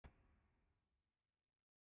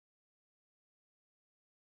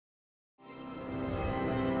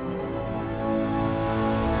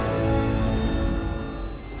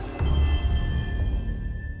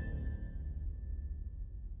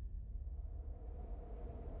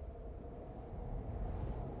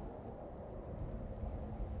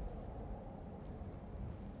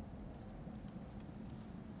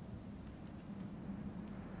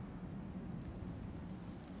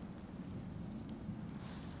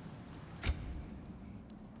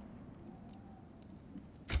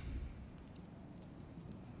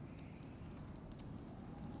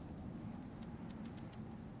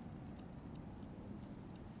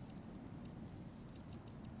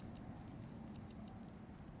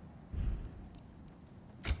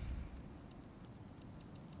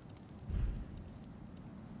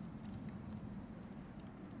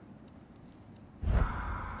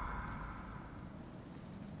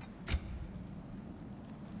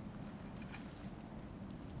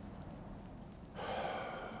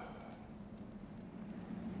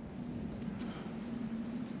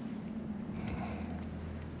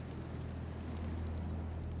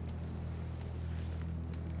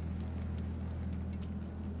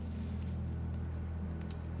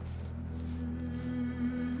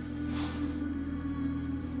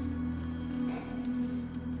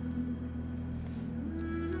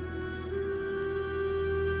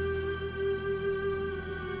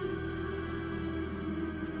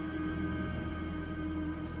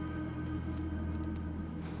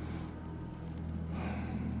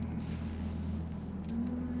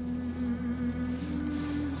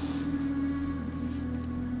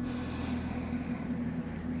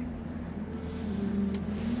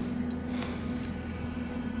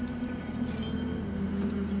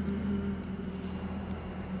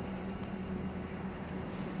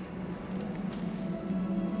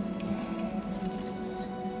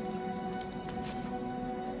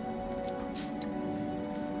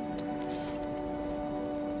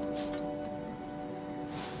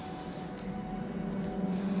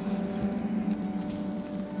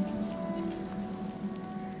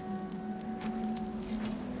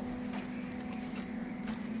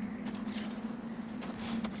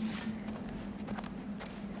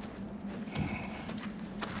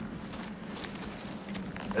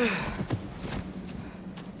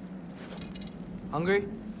Hungry?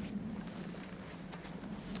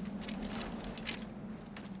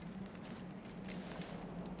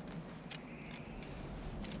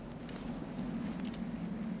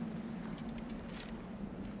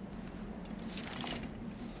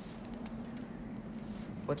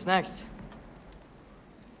 What's next?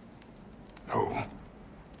 Home.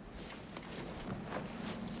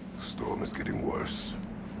 Storm is getting worse.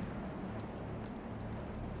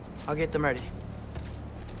 I'll get them ready.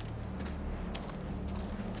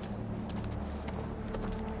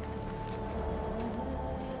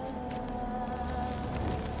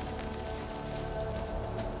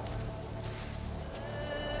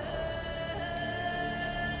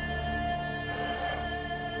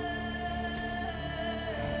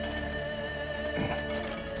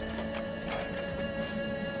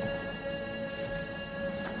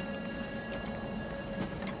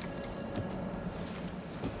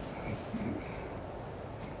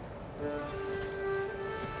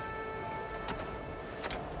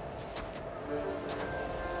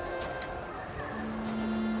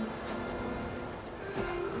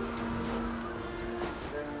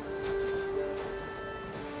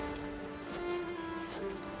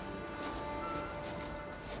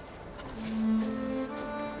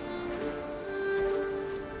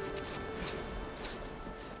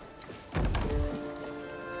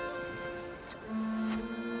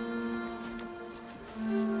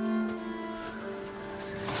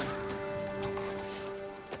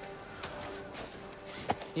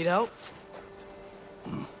 Need help?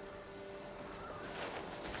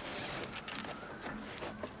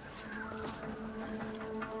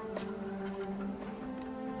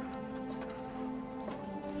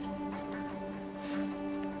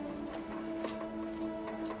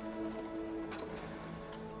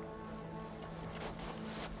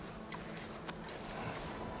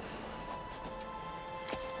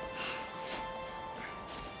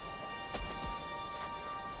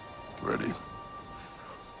 Ready?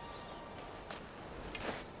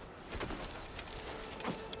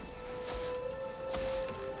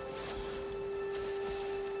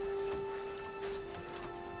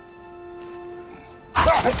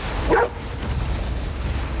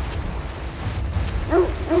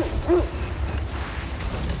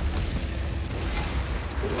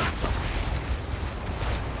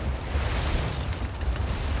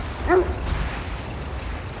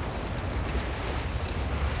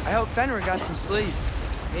 I hope Fenrir got some sleep.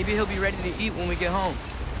 Maybe he'll be ready to eat when we get home.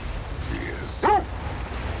 He is.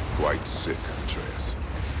 Quite sick, Atreus.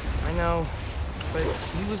 I know, but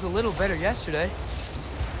he was a little better yesterday.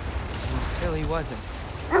 Until he wasn't.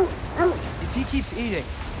 If he keeps eating,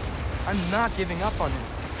 I'm not giving up on him.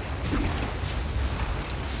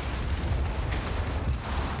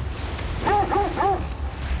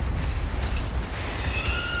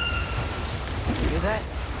 You hear that?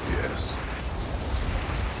 Yes.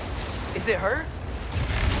 Is it her?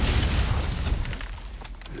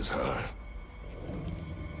 It is her.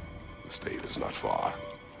 The state is not far.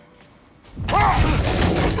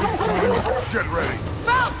 Get ready!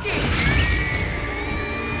 Falcon!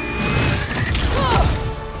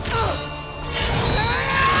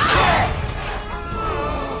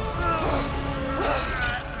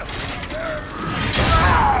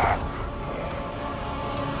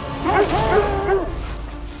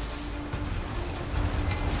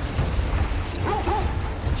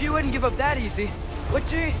 She wouldn't give up that easy, would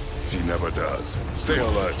she? She never does. Stay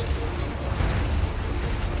alert.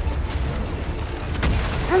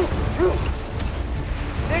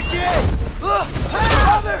 There she is!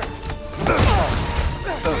 Brother!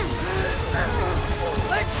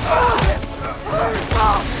 Let go!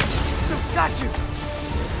 Got you!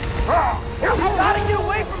 You gotta get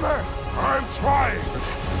away from her! I'm trying!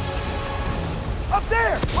 Up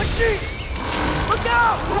there! What's she? Look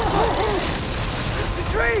out! The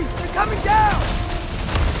trees! They're coming down!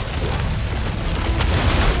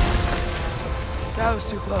 That was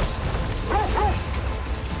too close.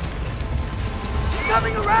 She's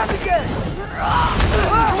coming around again!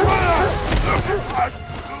 I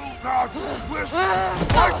do not wish to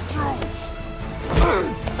fight you!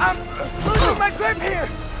 I'm losing my grip here!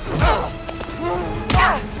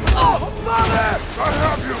 Oh, Father! I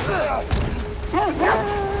have you!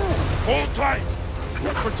 Hold tight!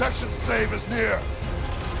 Protection save is near!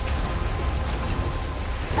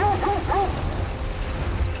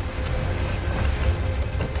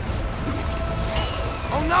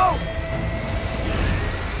 Oh no!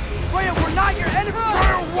 Freya, we're not your enemy!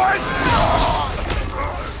 Freya, what?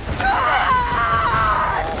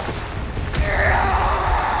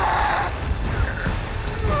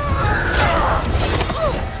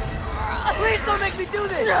 me do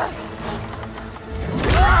this!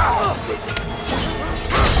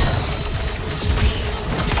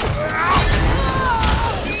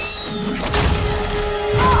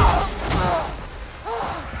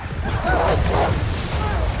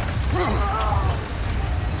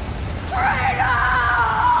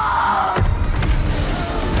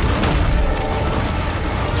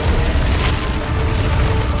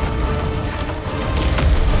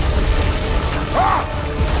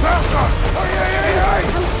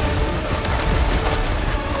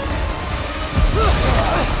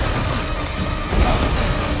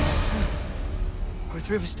 We're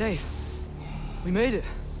through for Dave. We made it.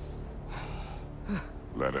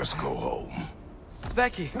 Let us go home. It's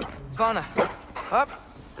Becky. It's Vanna. Up.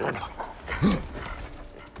 I'm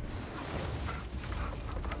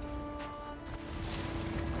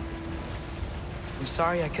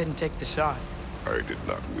sorry I couldn't take the shot. I did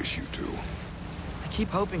not wish you to. I keep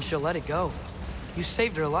hoping she'll let it go. You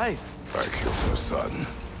saved her life. I killed her son.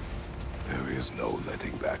 There is no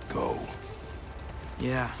letting that go.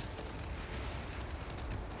 Yeah.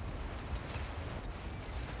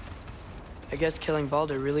 I guess killing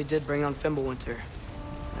Baldur really did bring on Fimbulwinter.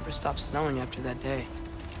 Never stopped snowing after that day.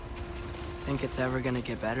 Think it's ever gonna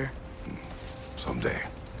get better? Someday.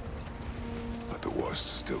 But the worst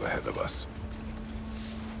is still ahead of us.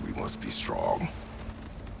 We must be strong.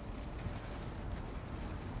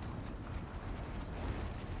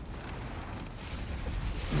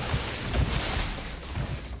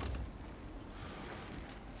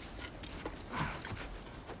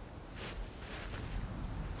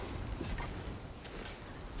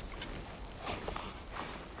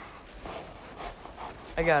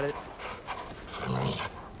 I got it.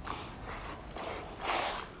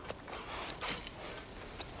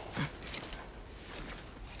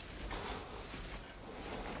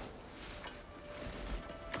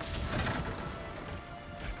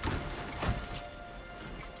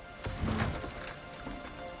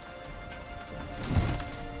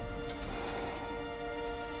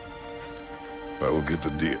 I will get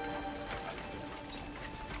the deal.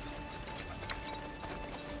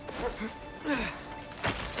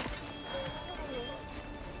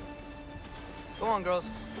 Go on, girls.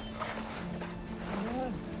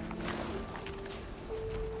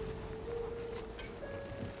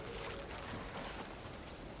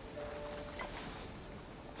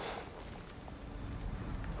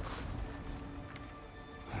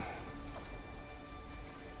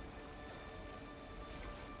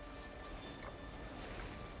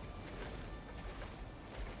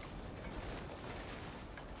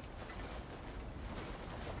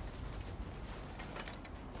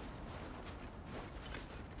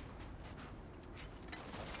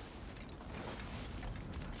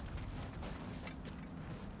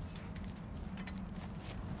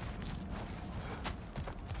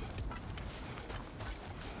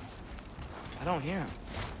 I don't hear him.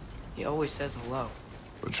 He always says hello.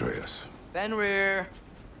 Atreus. Fenrir!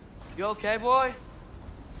 You okay, boy?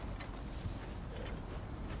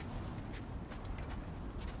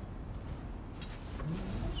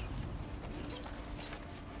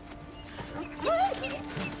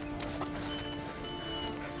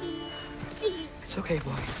 It's okay,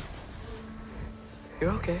 boy.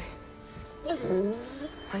 You're okay.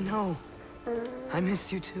 I know. I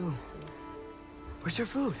missed you too. Where's your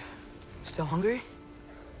food? Still hungry?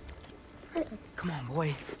 Come on,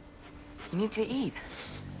 boy. You need to eat.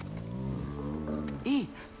 Eat.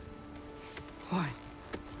 What?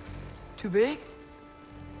 Too big?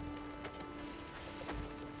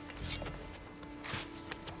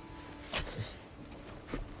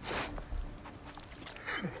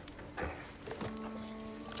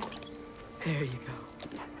 There you go.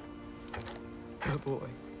 Good boy.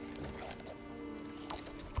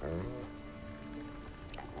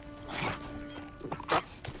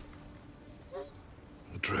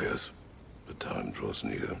 Atreus, the time draws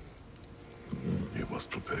near. You must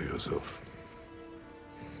prepare yourself.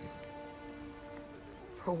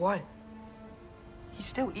 For what? He's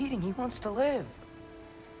still eating. He wants to live.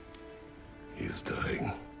 He is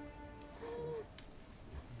dying.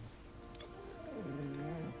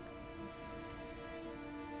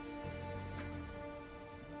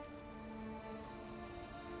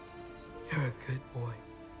 You're a good boy.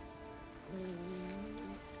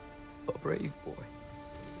 A brave boy.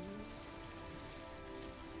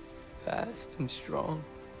 Fast and strong.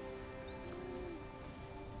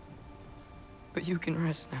 But you can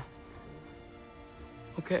rest now.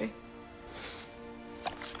 Okay?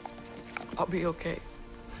 I'll be okay.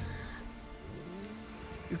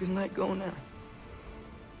 You can let go now.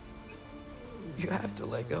 You have to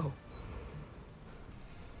let go.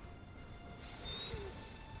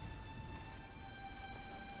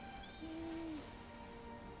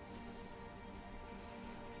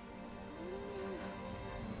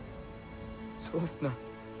 Sofna.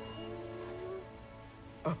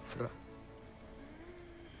 Afra.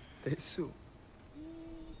 Tesu.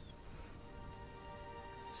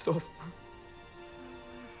 Sofna.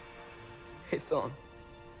 Hithon.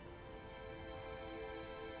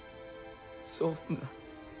 Sofna.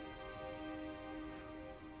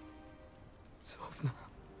 Sofna.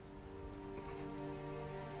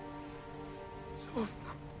 Sofna.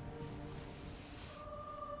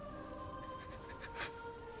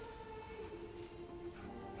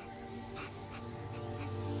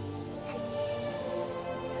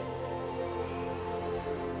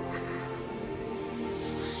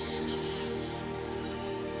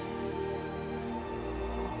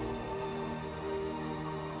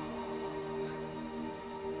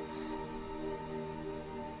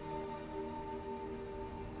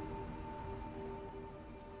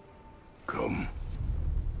 Come.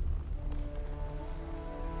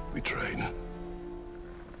 We train.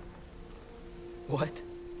 What?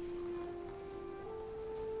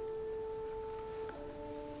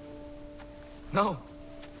 No.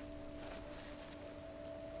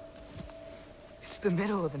 It's the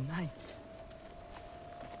middle of the night.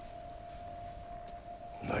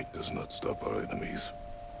 Night does not stop our enemies.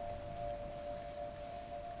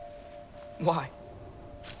 Why?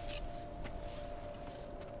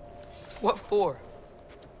 What for?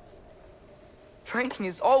 Training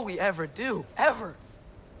is all we ever do, ever.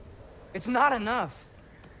 It's not enough.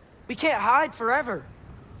 We can't hide forever.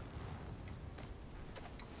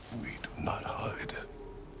 We do not hide.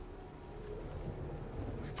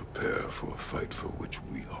 We prepare for a fight for which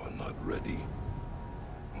we are not ready.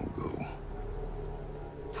 We'll go.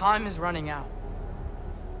 Time is running out.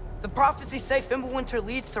 The prophecies say Fimbulwinter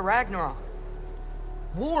leads to Ragnarok.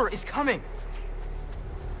 War is coming.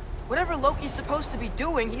 Whatever Loki's supposed to be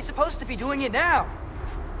doing, he's supposed to be doing it now.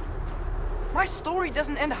 My story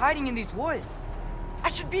doesn't end hiding in these woods. I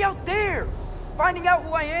should be out there, finding out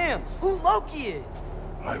who I am, who Loki is.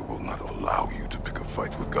 I will not allow you to pick a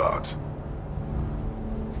fight with gods.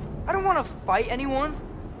 I don't want to fight anyone.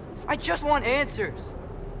 I just want answers.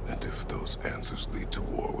 And if those answers lead to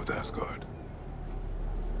war with Asgard?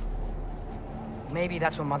 Maybe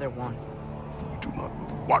that's what Mother wanted. We do not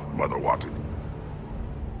know what Mother wanted.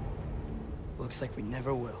 Looks like we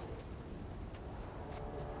never will.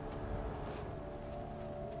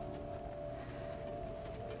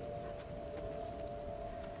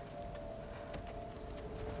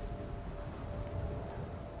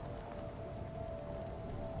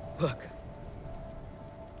 Look.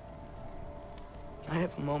 Can I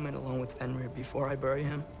have a moment alone with Fenrir before I bury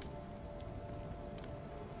him?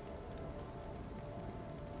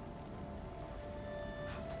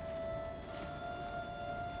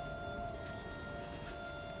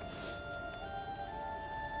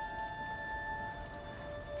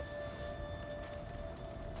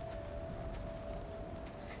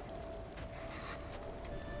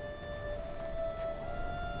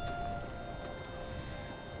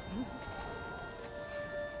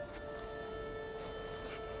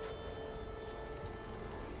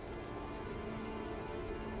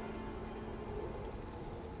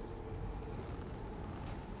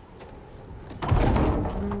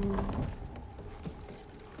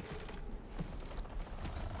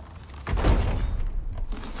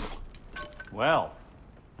 Well,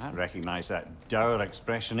 I recognize that dour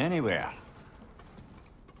expression anywhere.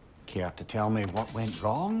 Care to tell me what went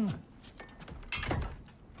wrong?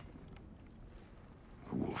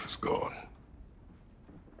 The wolf is gone.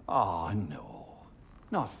 Oh, no.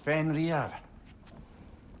 Not Fenrir.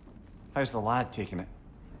 How's the lad taking it?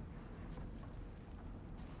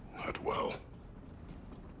 Not well.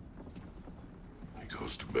 He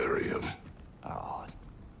goes to bury him. Oh,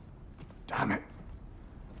 damn it.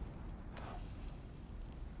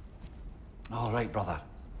 All right, brother.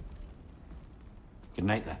 Good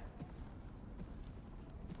night, then.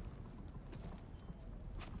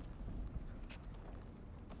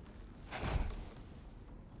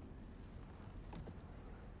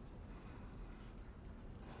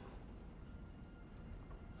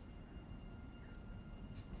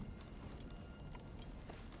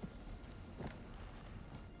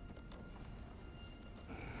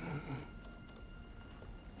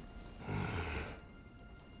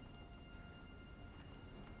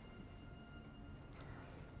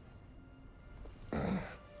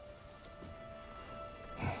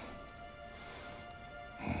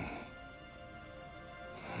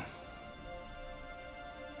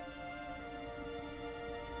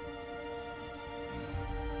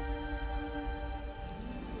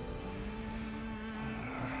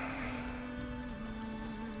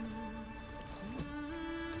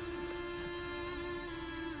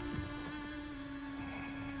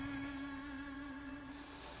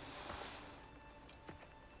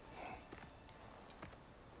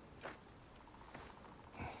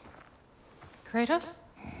 Kratos?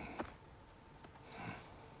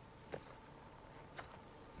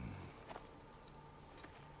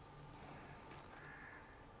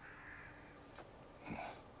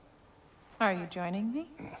 Are you joining me?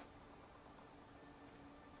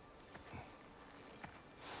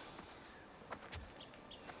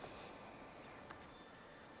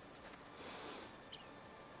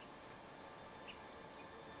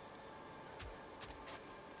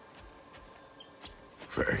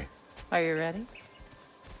 Faye. Are you ready?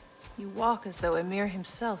 You walk as though Emir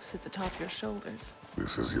himself sits atop your shoulders.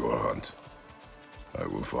 This is your hunt. I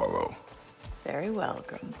will follow. Very well,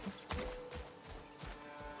 Grumbles.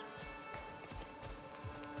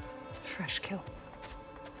 Fresh kill.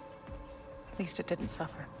 At least it didn't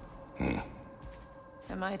suffer.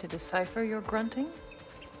 Am I to decipher your grunting?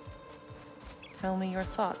 Tell me your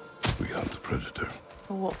thoughts. We hunt the predator.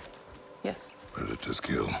 The wolf. Yes. Predators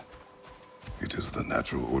kill. It is the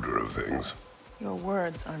natural order of things. Your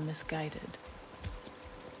words are misguided.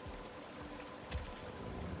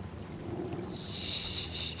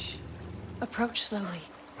 Shh. Approach slowly.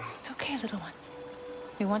 It's okay, little one.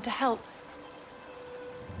 We want to help.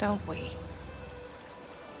 Don't we?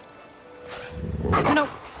 No,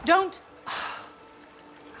 don't!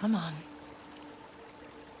 Come on.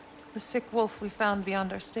 The sick wolf we found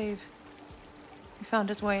beyond our stave. He found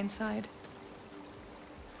his way inside.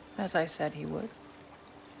 As I said he would.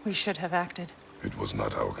 We should have acted. It was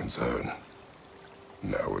not our concern.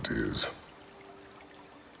 Now it is.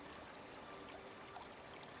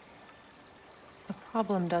 The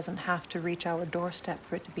problem doesn't have to reach our doorstep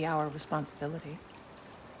for it to be our responsibility.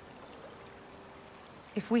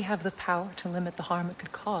 If we have the power to limit the harm it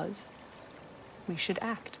could cause, we should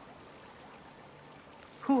act.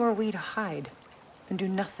 Who are we to hide and do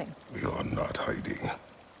nothing? We are not hiding.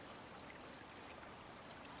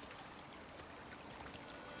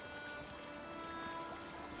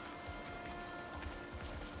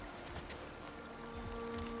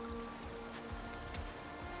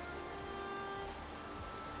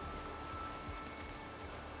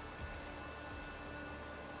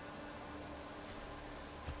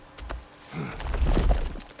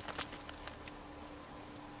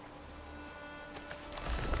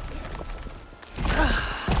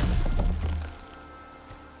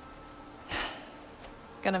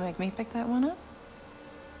 Gonna make me pick that one up?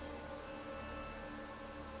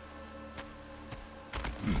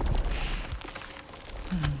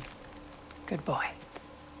 Good boy.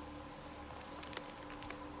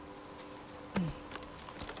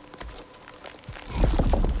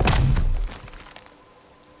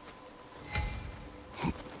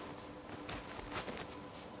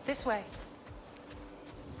 This way.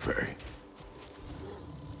 Faye.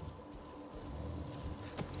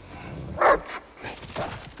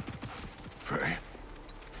 Faye.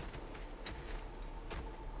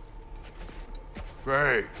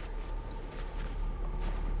 Faye.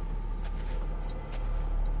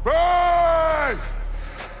 Faye!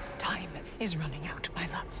 Time is running out, my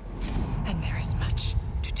love. And there is much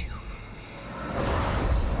to do.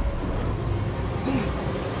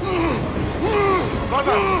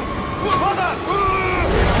 Mother! Mother!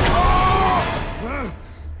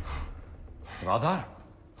 Brother?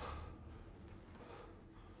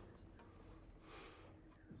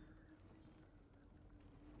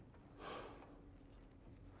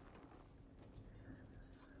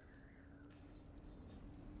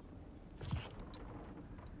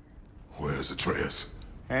 Where's Atreus?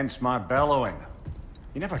 Hence my bellowing.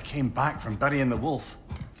 He never came back from burying the wolf.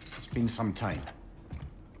 It's been some time.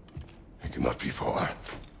 He cannot be far.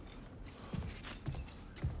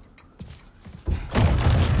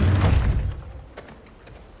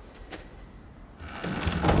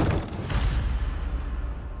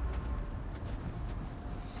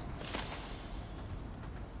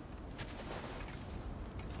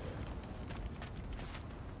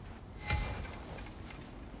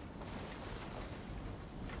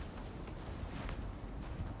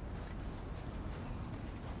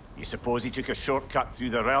 You suppose he took a shortcut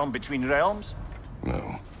through the realm between realms?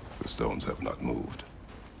 No, the stones have not moved.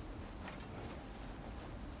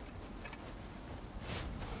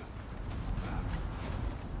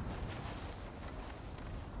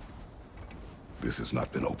 This has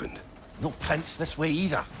not been opened. No prints this way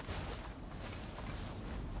either.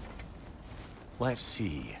 Let's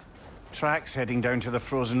see. Tracks heading down to the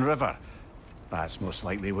frozen river. That's most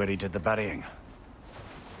likely where he did the burying.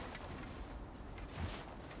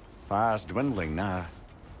 Fire's dwindling now.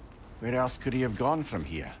 Where else could he have gone from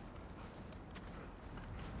here?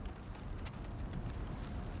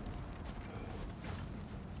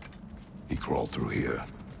 He crawled through here.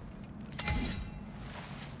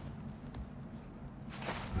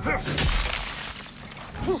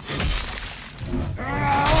 You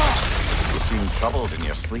seem troubled in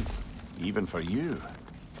your sleep, even for you.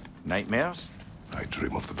 Nightmares? I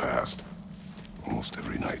dream of the past. Almost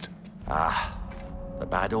every night. Ah, the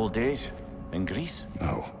bad old days? In Greece?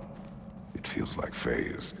 No. It feels like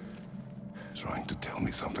Faye is trying to tell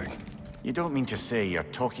me something. You don't mean to say you're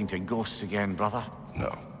talking to ghosts again, brother?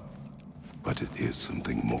 No. But it is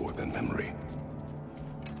something more than memory.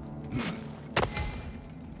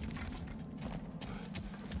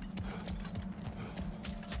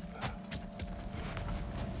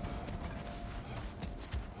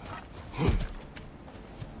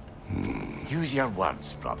 Use your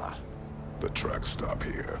words, brother. The tracks stop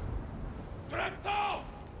here.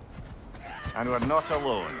 And we're not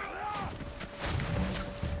alone.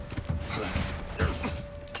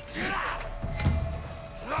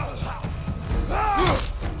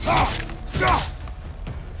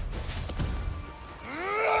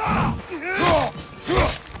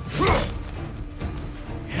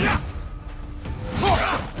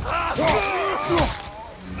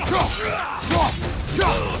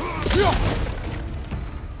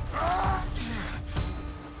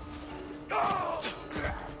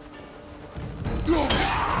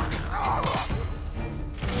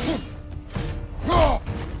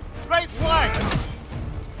 Right flank!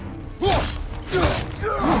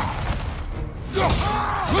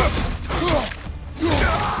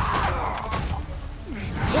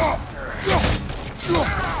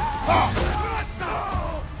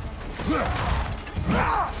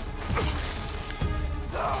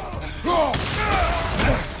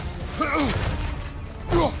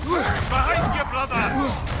 Behind you, brother!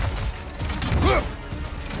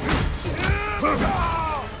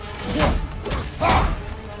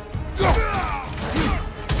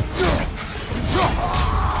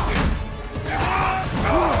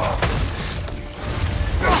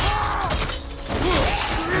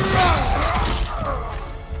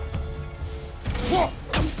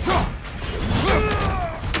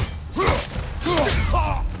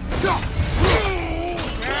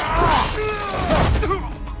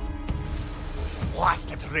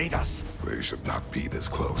 Blasted raiders! They should not be this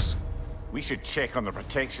close. We should check on the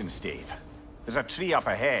protection stave. There's a tree up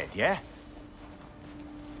ahead, yeah?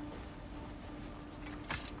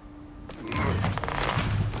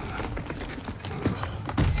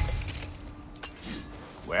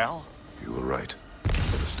 Well? You were right. The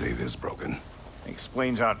stave is broken.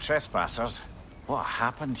 Explains our trespassers. What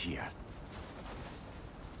happened here?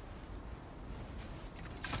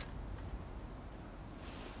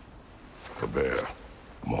 A bear.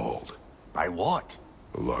 Mauled. By what?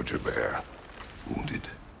 A larger bear. Wounded.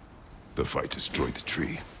 The fight destroyed the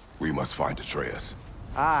tree. We must find Atreus.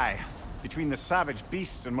 Aye. Between the savage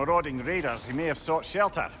beasts and marauding raiders, he may have sought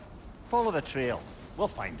shelter. Follow the trail. We'll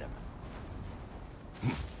find him.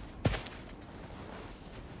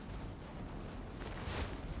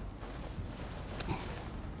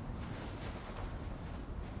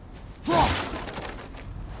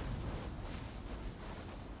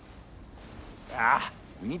 Ah,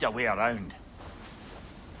 we need a way around.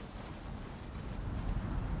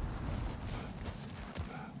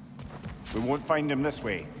 We won't find him this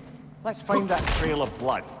way. Let's find that trail of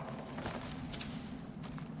blood.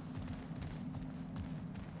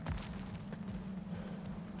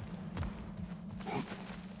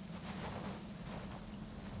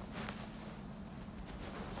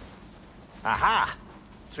 Aha!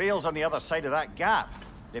 Trail's on the other side of that gap,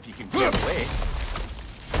 if you can clear the way.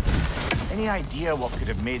 Any idea what could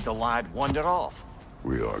have made the lad wander off?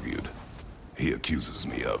 We argued. He accuses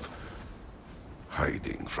me of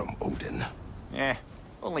hiding from Odin.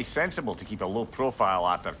 Only sensible to keep a low profile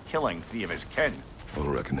after killing 3 of his kin. A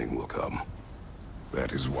reckoning will come.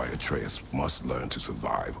 That is why Atreus must learn to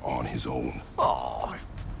survive on his own. Oh,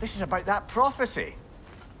 this is about that prophecy.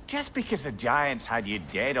 Just because the giants had you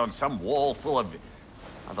dead on some wall full of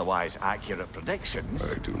otherwise accurate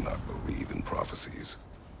predictions... I do not believe in prophecies.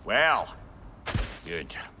 Well,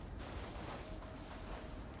 good.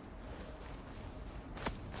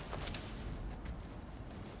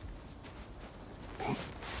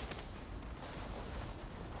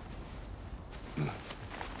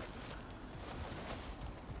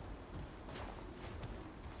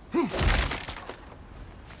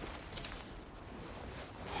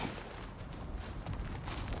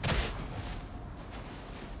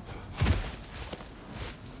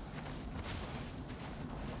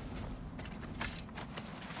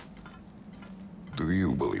 Do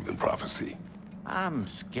you believe in prophecy? I'm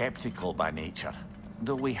skeptical by nature,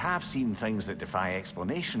 though we have seen things that defy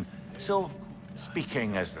explanation. So,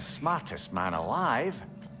 speaking as the smartest man alive,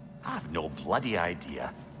 I've no bloody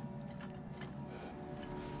idea.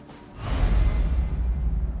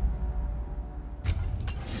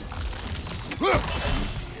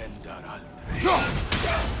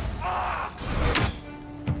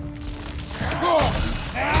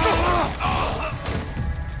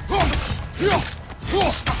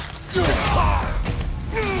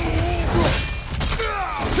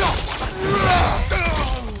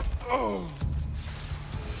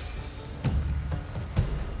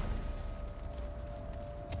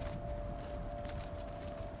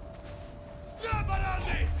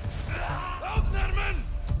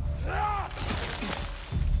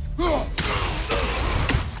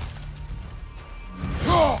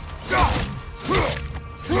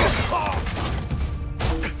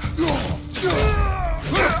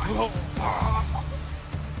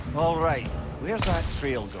 All right, where's that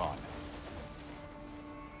trail gone?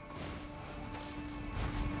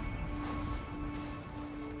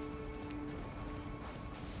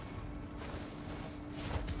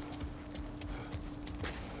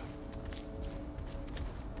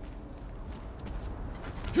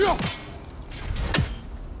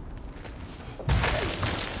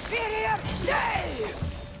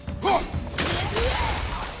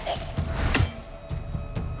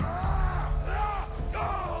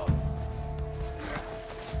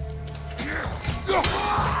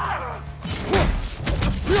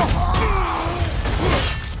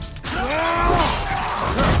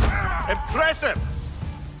 Impressive!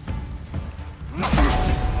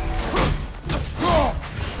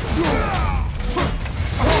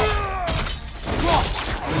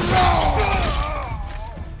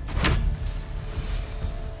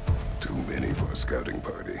 Too many for a scouting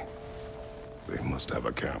party. They must have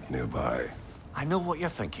a camp nearby. I know what you're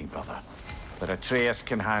thinking, brother. But Atreus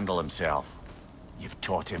can handle himself. You've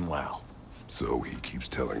taught him well. So he keeps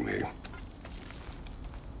telling me.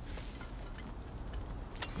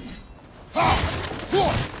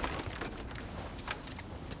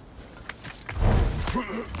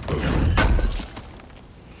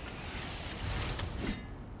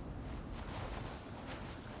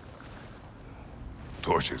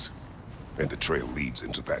 Torches. And the trail leads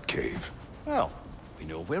into that cave. Well, we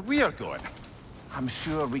know where we're going. I'm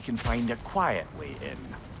sure we can find a quiet way in.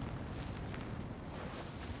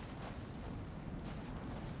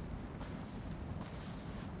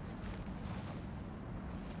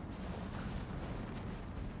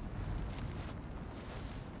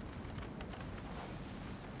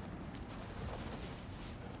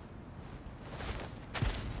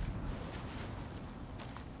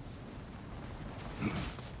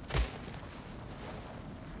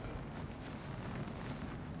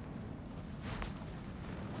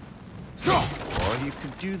 Or you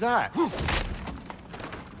could do that.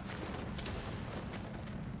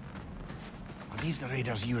 Are these the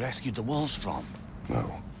raiders you rescued the wolves from?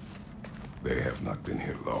 No. They have not been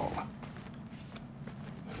here long.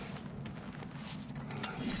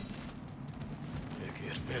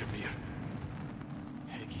 Jeg vermir.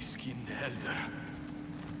 Jeg skin helder.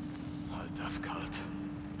 Halt af kalt.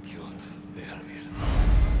 Kjot vermir.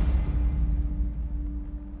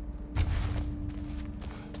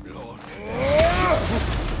 Lord.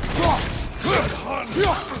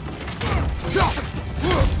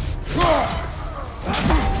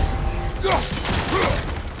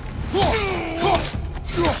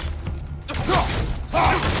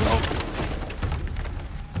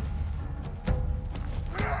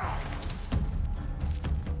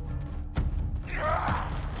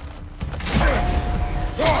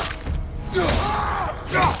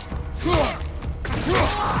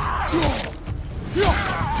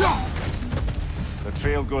 The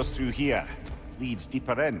trail goes through here. Leads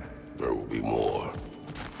deeper in. There will be more.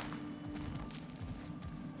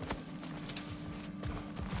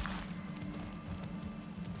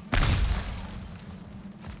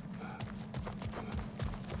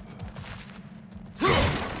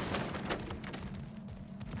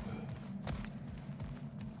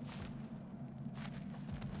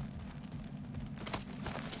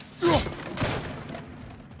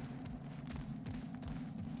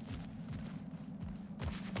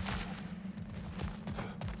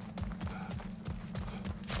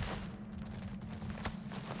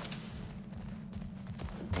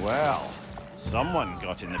 Well, someone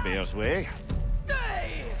got in the bear's way.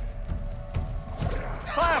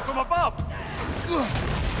 Fire from above!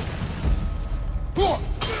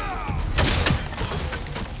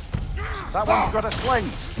 That one's got a sling.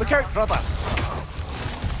 Look out, brother!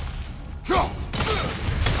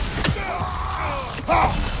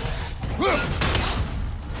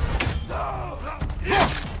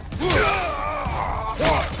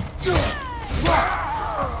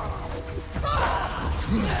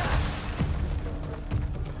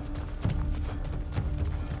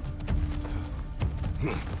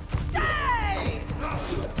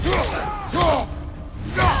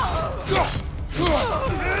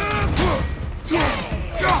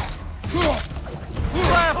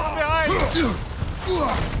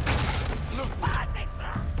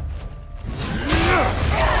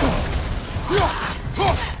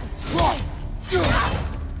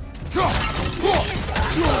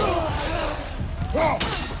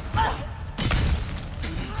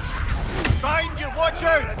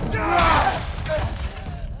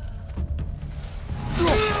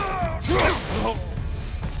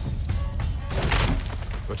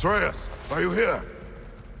 Atreus, are you here?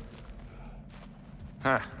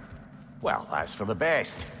 Huh. Well, that's for the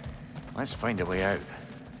best. Let's find a way out.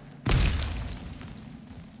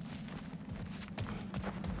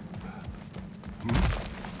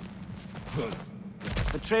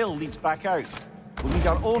 The trail leads back out. We'll need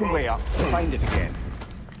our own way up to find it again.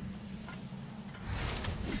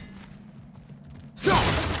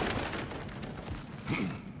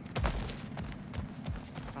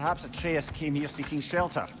 Perhaps Atreus came here seeking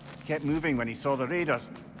shelter. Kept moving when he saw the raiders,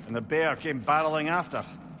 and the bear came barreling after.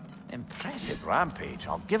 Impressive rampage,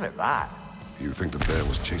 I'll give it that. You think the bear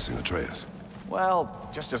was chasing Atreus? Well,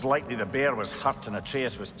 just as likely the bear was hurt and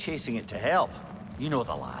Atreus was chasing it to help. You know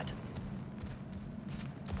the lad.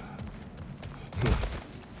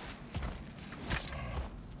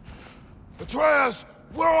 Atreus,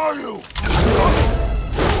 where are you?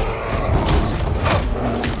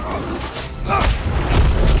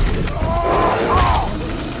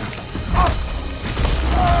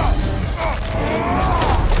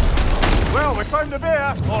 Well, we found the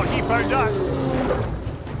bear, or he found us.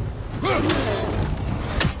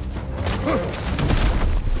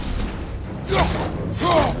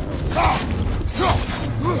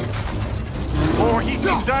 Or he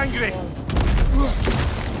seems angry.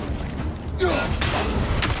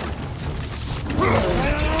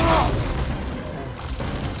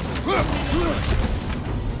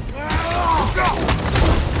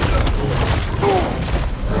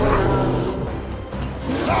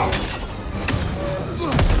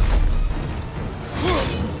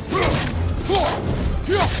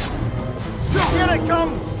 Here it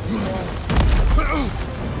comes!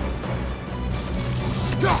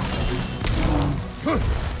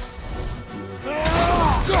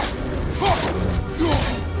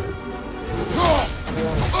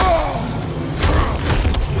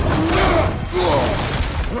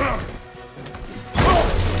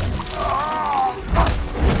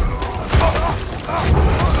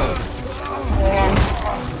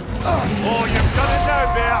 Oh, you've done it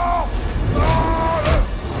now, bear!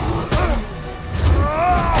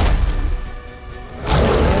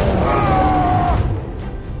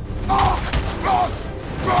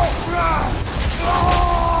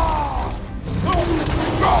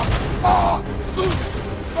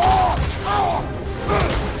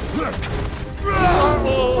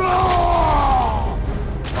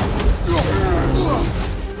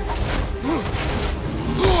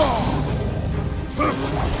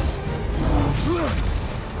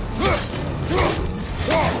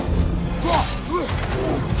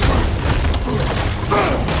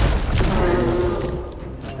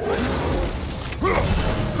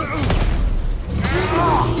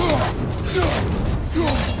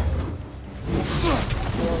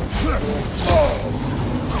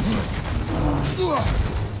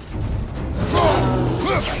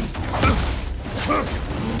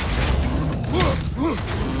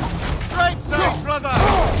 Right side, brother!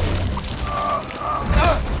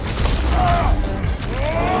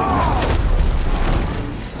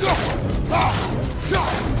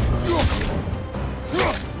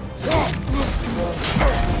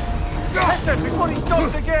 Catch him before he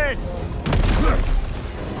stops again!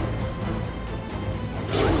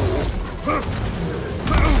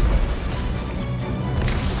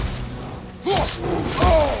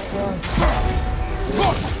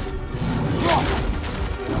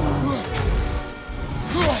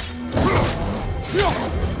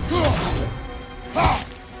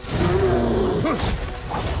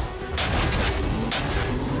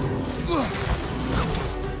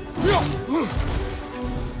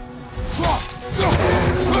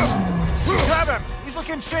 Grab him! He's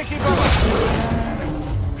looking shaky, brother!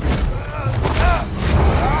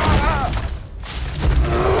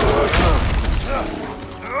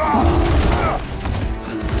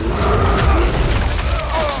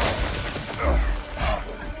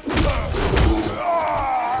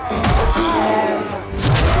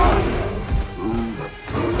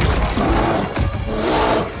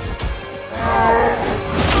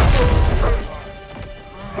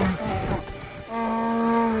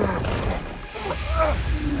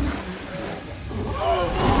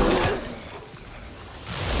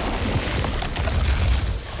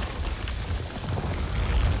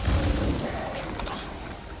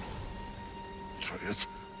 Atreus!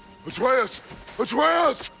 Atreus!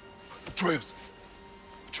 Atreus! Atreus!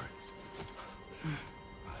 Atreus!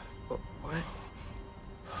 What?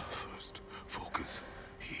 First, focus.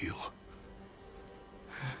 Heal.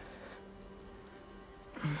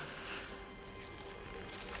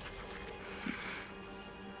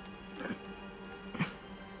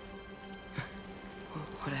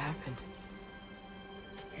 What happened?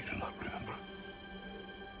 You do not remember.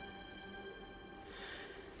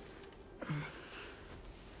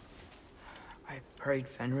 prayed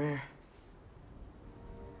Fenrir.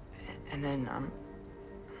 And then I'm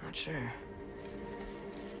not sure.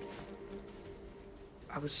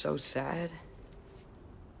 I was so sad.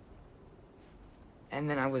 And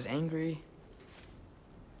then I was angry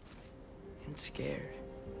and scared.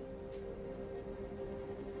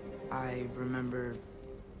 I remember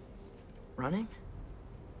running.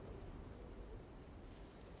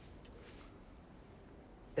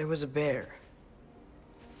 There was a bear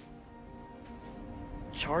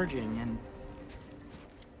charging, and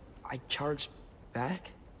I charged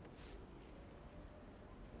back.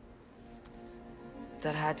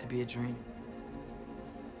 That had to be a dream.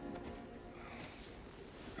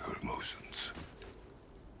 Your emotions,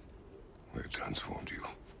 they transformed you.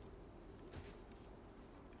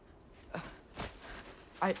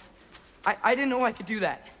 I didn't know I could do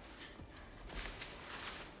that.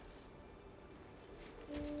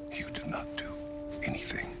 You did not do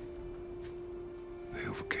anything. They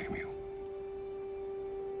overcame you.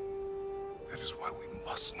 That is why we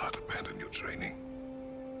must not abandon your training.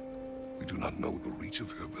 We do not know the reach of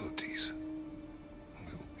your abilities.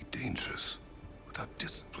 They will be dangerous without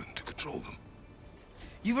discipline to control them.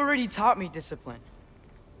 You've already taught me discipline.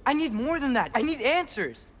 I need more than that. I need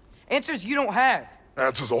answers. Answers you don't have.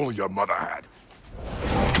 Answers only your mother had.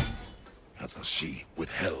 Answers she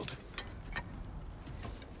withheld.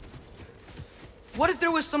 What if there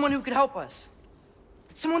was someone who could help us?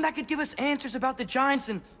 Someone that could give us answers about the giants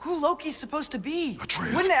and who Loki's supposed to be.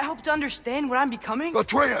 Atreus. Wouldn't it help to understand what I'm becoming?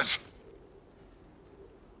 Atreus!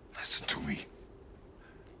 Listen to me.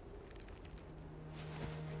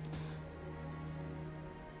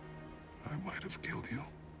 I might have killed you.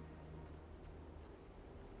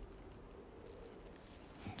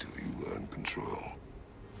 Until you learn control,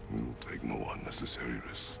 we will take no unnecessary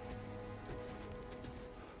risks.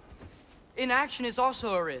 Inaction is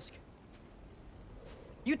also a risk.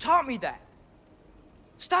 You taught me that.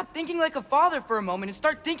 Stop thinking like a father for a moment and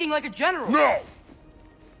start thinking like a general. No!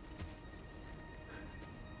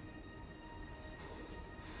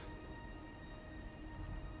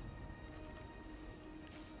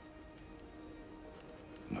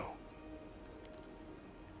 No.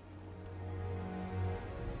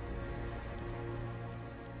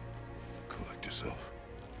 Collect yourself.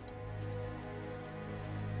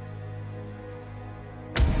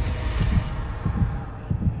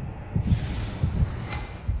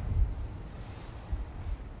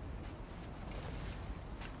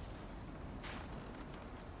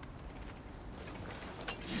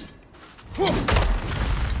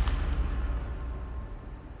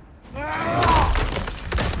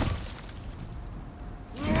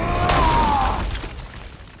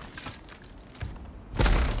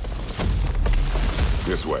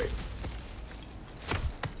 This way.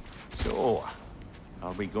 So,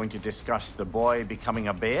 are we going to discuss the boy becoming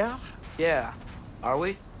a bear? Yeah, are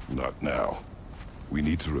we? Not now. We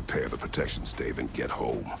need to repair the protection stave and get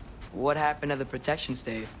home. What happened to the protection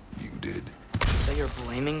stave? You did. So you're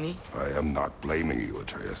blaming me? I am not blaming you,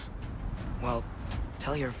 Atreus. Well,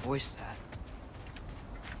 tell your voice that.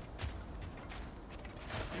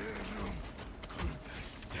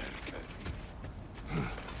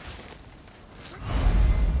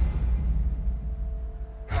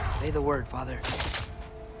 Say the word, Father.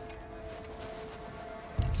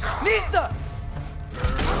 Nista!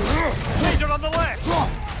 Danger on the left!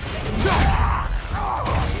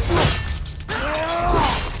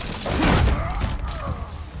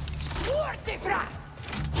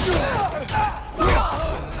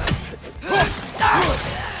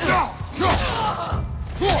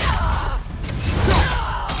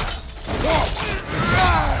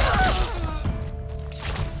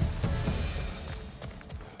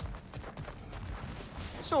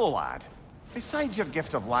 So, lad, besides your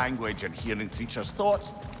gift of language and hearing creatures'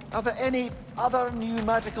 thoughts, are there any other new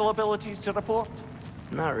magical abilities to report?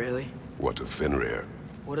 Not really. What of Fenrir?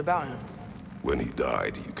 What about him? When he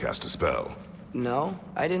died, you cast a spell. No,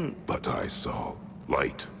 I didn't. But I saw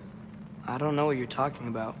light. I don't know what you're talking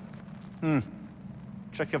about.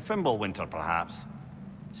 Trick of Fimbulwinter, perhaps?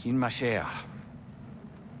 Seen my share.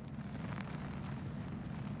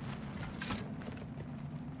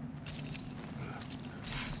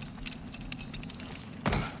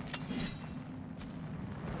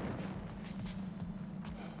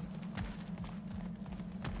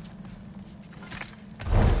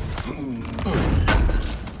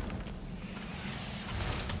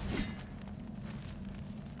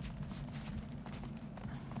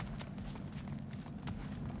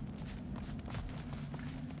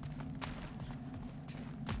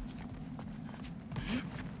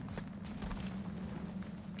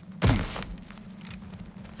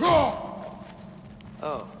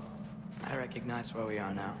 Oh, I recognize where we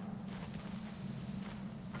are now.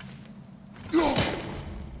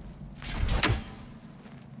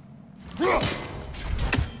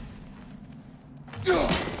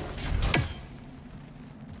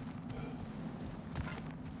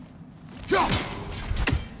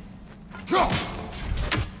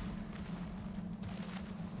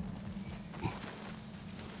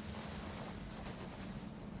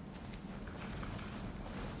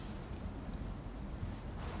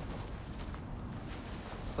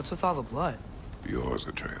 What's with all the blood? Yours,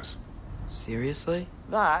 Atreus. Seriously?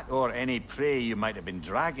 That, or any prey you might have been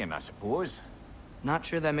dragging, I suppose. Not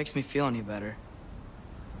sure that makes me feel any better.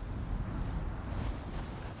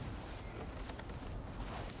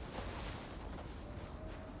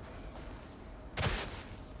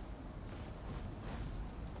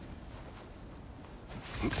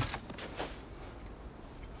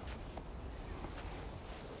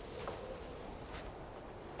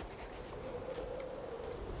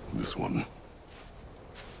 This one.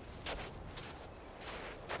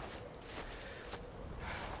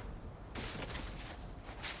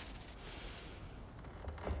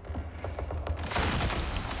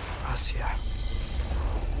 Asia.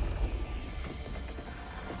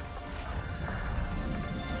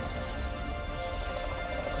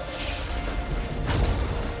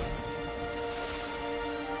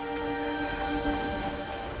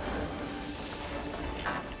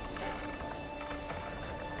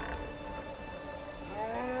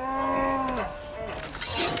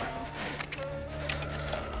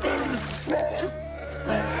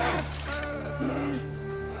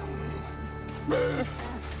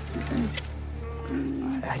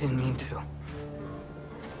 I didn't mean to.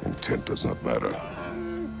 Intent does not matter.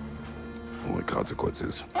 Only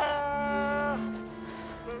consequences.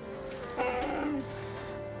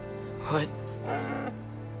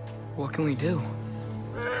 What can we do?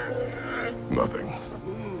 Nothing.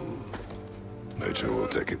 Nature will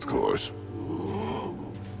take its course.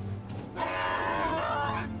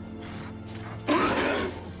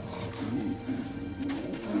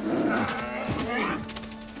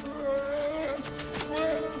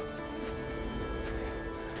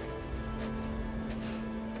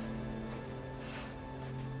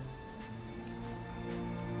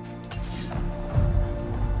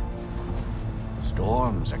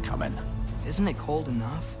 Storms are coming. Isn't it cold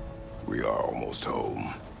enough? We are almost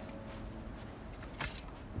home.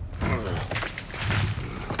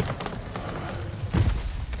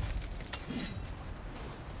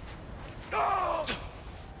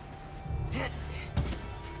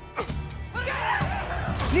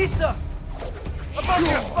 Nista! Above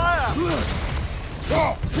you! Fire!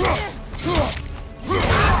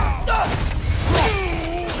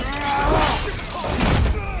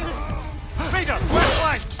 Peter, left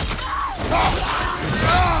flank!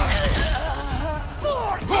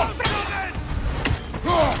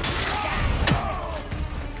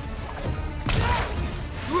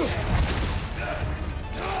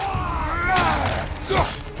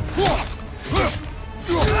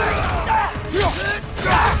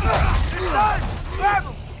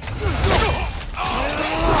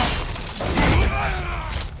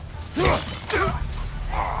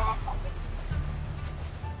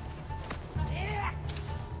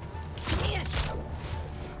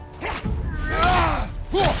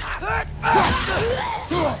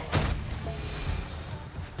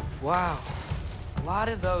 Wow. A lot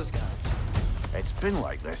of those guys. It's been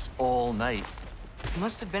like this all night. It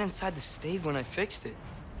must have been inside the stave when I fixed it.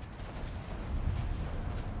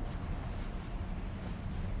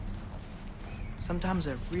 Sometimes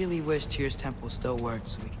I really wish Tyr's temple still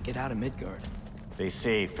worked so we could get out of Midgard. They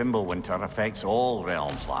say Fimbulwinter affects all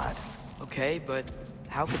realms, lad. Okay, but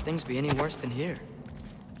how could things be any worse than here?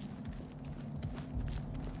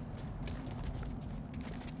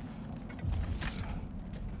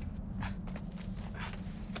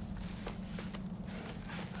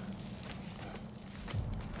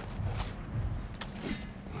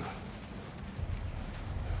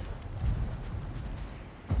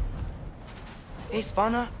 Hey,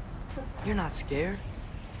 Svanna, you're not scared.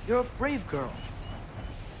 You're a brave girl.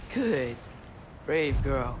 Good. Brave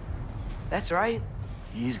girl. That's right.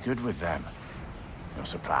 He's good with them. No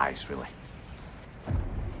surprise, really.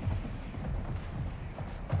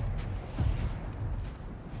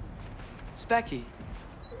 Specky,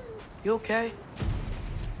 you okay?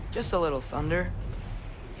 Just a little thunder.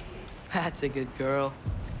 That's a good girl.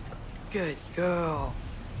 Good girl.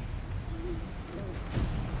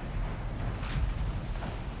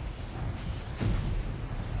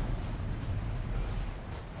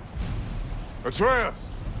 Atreus!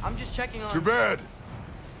 I'm just checking on... To bed!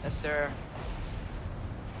 Yes, sir.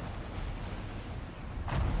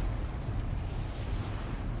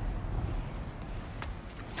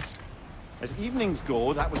 As evenings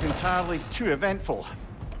go, that was entirely too eventful.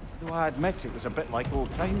 Though I admit it was a bit like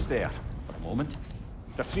old times there, for a moment.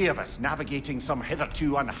 The three of us navigating some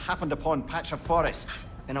hitherto unhappened-upon patch of forest.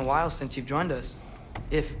 Been a while since you've joined us.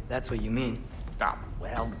 If that's what you mean. Ah,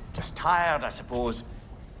 well, just tired, I suppose.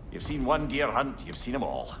 You've seen one deer hunt, you've seen them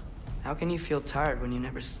all. How can you feel tired when you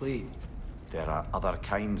never sleep? There are other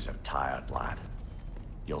kinds of tired, lad.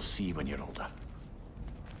 You'll see when you're older.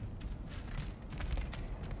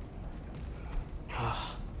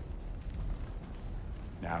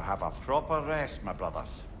 Now have a proper rest, my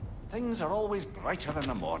brothers. Things are always brighter in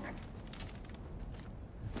the morning.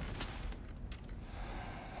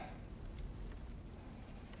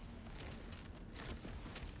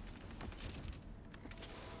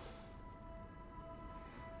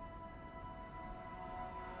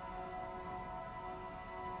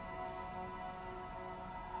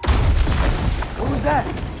 What was that?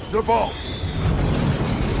 The ball!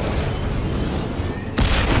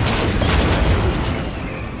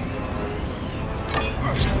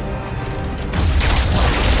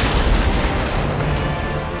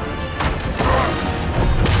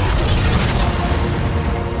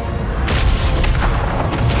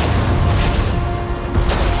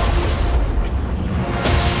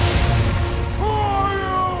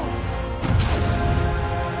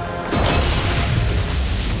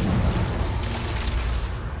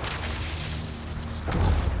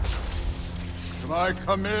 Can I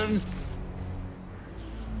come in?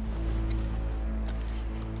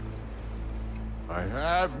 I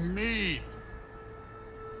have mead.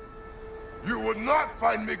 You would not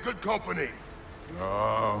find me good company.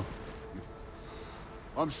 No.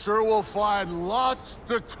 I'm sure we'll find lots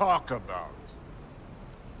to talk about.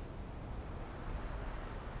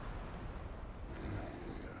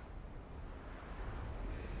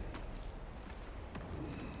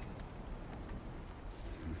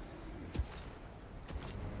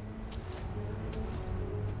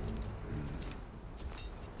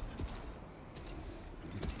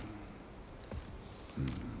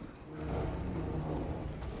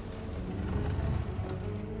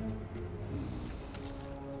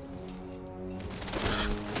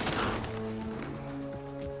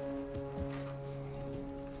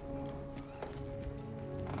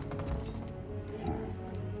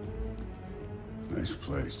 Nice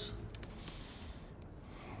place.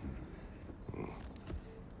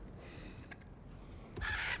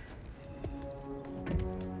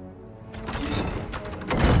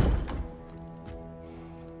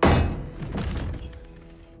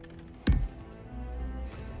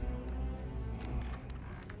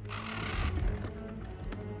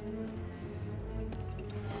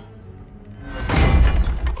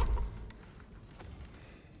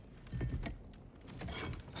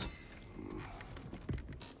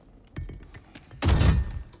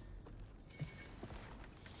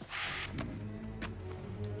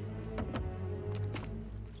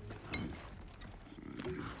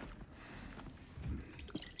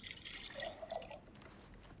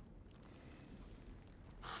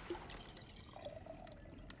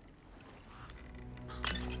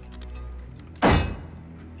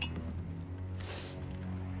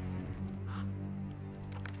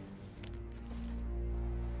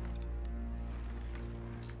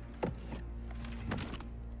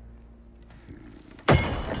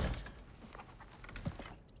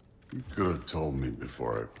 You could have told me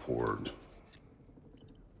before I poured.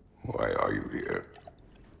 Why are you here?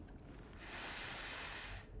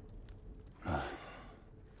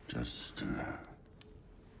 Just,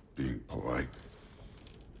 being polite.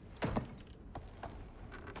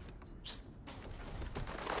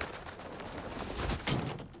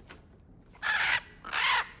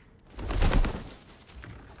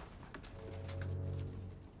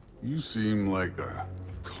 You seem like a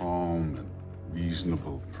calm and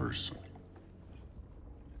reasonable person.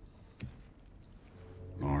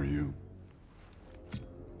 Are you?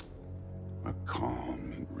 A calm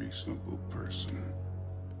and reasonable person.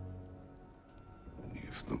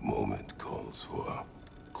 If the moment calls for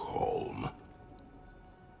calm.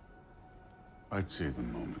 I'd say the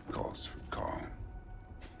moment calls for calm.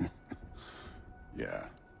 Yeah.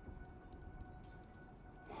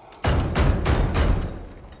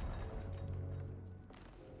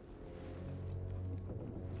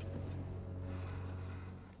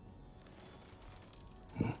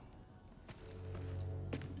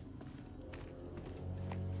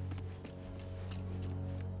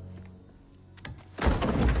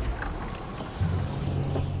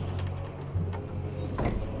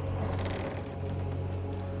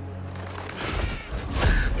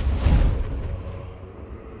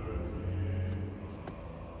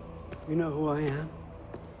 You know who I am?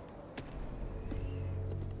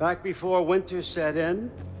 Back before winter set in,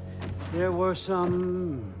 there were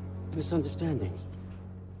some misunderstandings.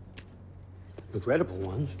 Regrettable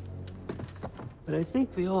ones. But I think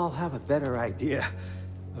we all have a better idea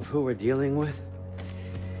of who we're dealing with.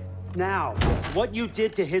 Now, what you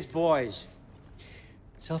did to his boys.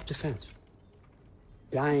 Self-defense.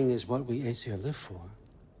 Dying is what we Aesir live for.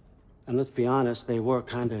 And let's be honest, they were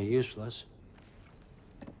kinda useless.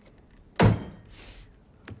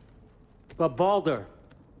 But Baldur,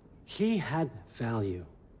 he had value.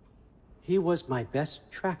 He was my best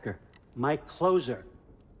tracker, my closer.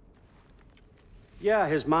 Yeah,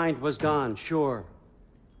 his mind was gone, sure.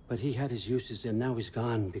 But he had his uses, and now he's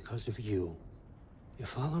gone because of you. You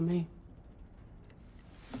follow me?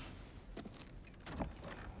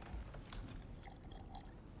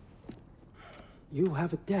 You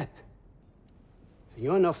have a debt.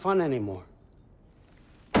 You're no fun anymore.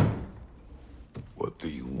 What do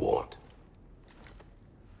you want?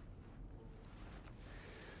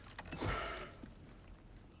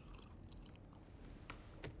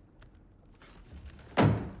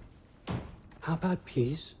 How about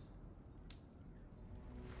peace?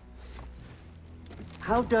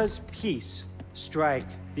 How does peace strike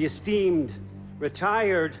the esteemed,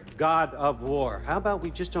 retired god of war? How about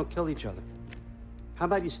we just don't kill each other? How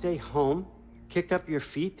about you stay home, kick up your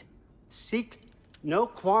feet, seek no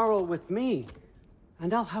quarrel with me,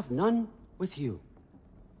 and I'll have none with you.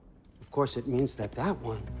 Of course, it means that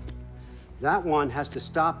that one has to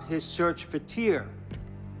stop his search for Tyr.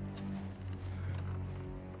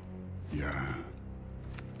 Yeah.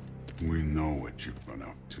 We know what you've been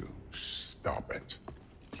up to. Stop it.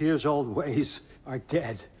 Tyr's old ways are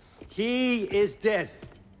dead. He is dead.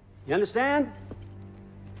 You understand?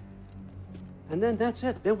 And then that's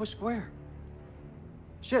it. Then we're square.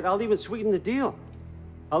 Shit, I'll even sweeten the deal.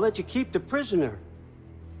 I'll let you keep the prisoner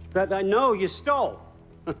that I know you stole.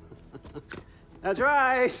 That's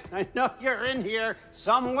right. I know you're in here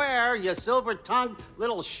somewhere, you silver-tongued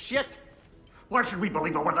little shit. Why should we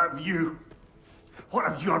believe a word out of you? What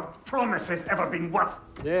have your promises ever been worth?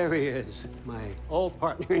 There he is, my old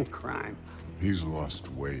partner in crime. He's lost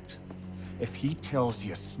weight. If he tells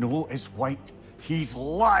you snow is white, he's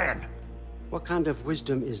lying. What kind of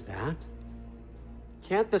wisdom is that?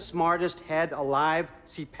 Can't the smartest head alive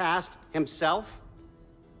see past himself?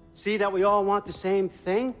 See that we all want the same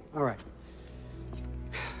thing? All right.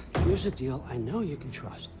 Here's a deal I know you can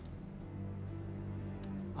trust.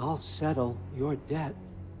 I'll settle your debt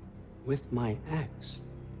with my ex.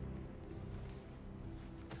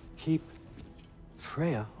 Keep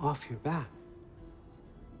Freya off your back.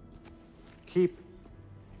 Keep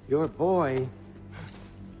your boy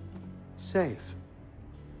safe.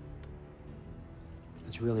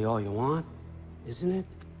 That's really all you want, isn't it?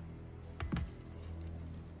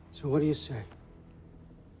 So what do you say?